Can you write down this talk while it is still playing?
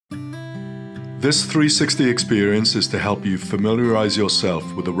This 360 experience is to help you familiarize yourself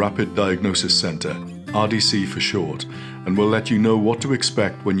with the Rapid Diagnosis Centre, RDC for short, and will let you know what to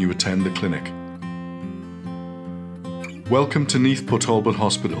expect when you attend the clinic. Welcome to Neath Port Talbot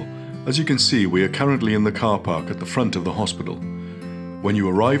Hospital. As you can see, we are currently in the car park at the front of the hospital. When you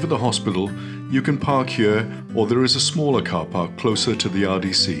arrive at the hospital, you can park here, or there is a smaller car park closer to the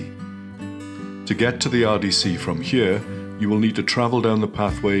RDC. To get to the RDC from here, you will need to travel down the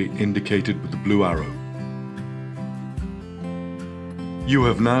pathway indicated with the blue arrow. You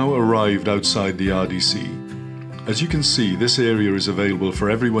have now arrived outside the RDC. As you can see, this area is available for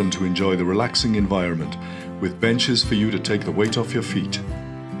everyone to enjoy the relaxing environment, with benches for you to take the weight off your feet.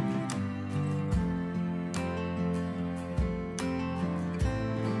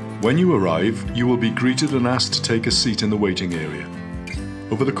 When you arrive, you will be greeted and asked to take a seat in the waiting area.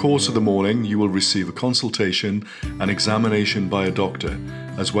 Over the course of the morning, you will receive a consultation and examination by a doctor,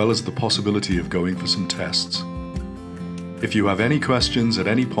 as well as the possibility of going for some tests. If you have any questions at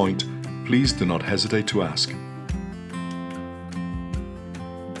any point, please do not hesitate to ask.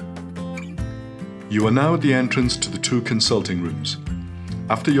 You are now at the entrance to the 2 consulting rooms.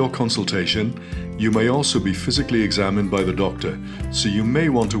 After your consultation, you may also be physically examined by the doctor, so you may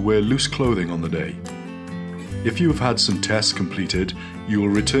want to wear loose clothing on the day. If you have had some tests completed, you will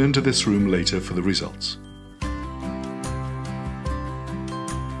return to this room later for the results.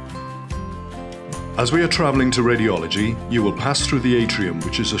 As we are travelling to radiology, you will pass through the atrium,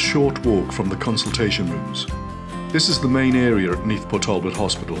 which is a short walk from the consultation rooms. This is the main area at Neath Port Talbot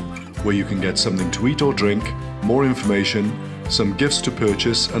Hospital, where you can get something to eat or drink, more information, some gifts to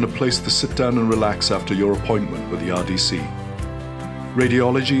purchase, and a place to sit down and relax after your appointment with the RDC.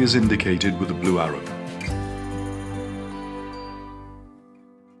 Radiology is indicated with a blue arrow.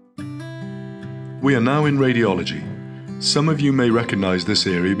 We are now in radiology. Some of you may recognize this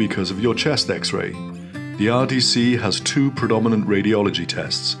area because of your chest X-ray. The RDC has 2 predominant radiology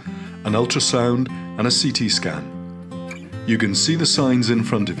tests, an ultrasound and a CT scan. You can see the signs in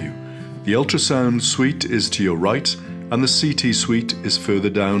front of you. The ultrasound suite is to your right and the CT suite is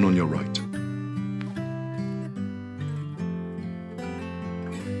further down on your right.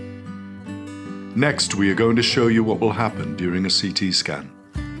 Next, we are going to show you what will happen during a CT scan.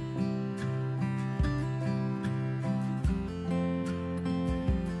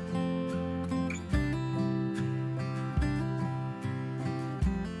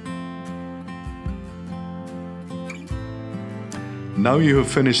 Now you have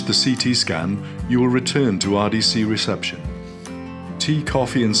finished the CT scan, you will return to RDC reception. Tea,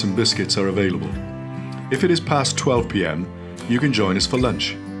 coffee and some biscuits are available. If it is past 12 p.m, you can join us for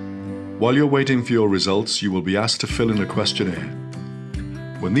lunch. While you're waiting for your results, you will be asked to fill in a questionnaire.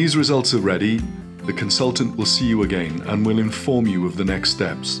 When these results are ready, the consultant will see you again and will inform you of the next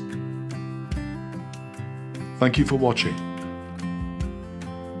steps. Thank you for watching.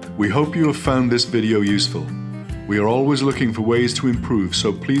 We hope you have found this video useful. We are always looking for ways to improve,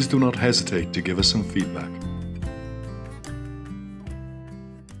 so please do not hesitate to give us some feedback.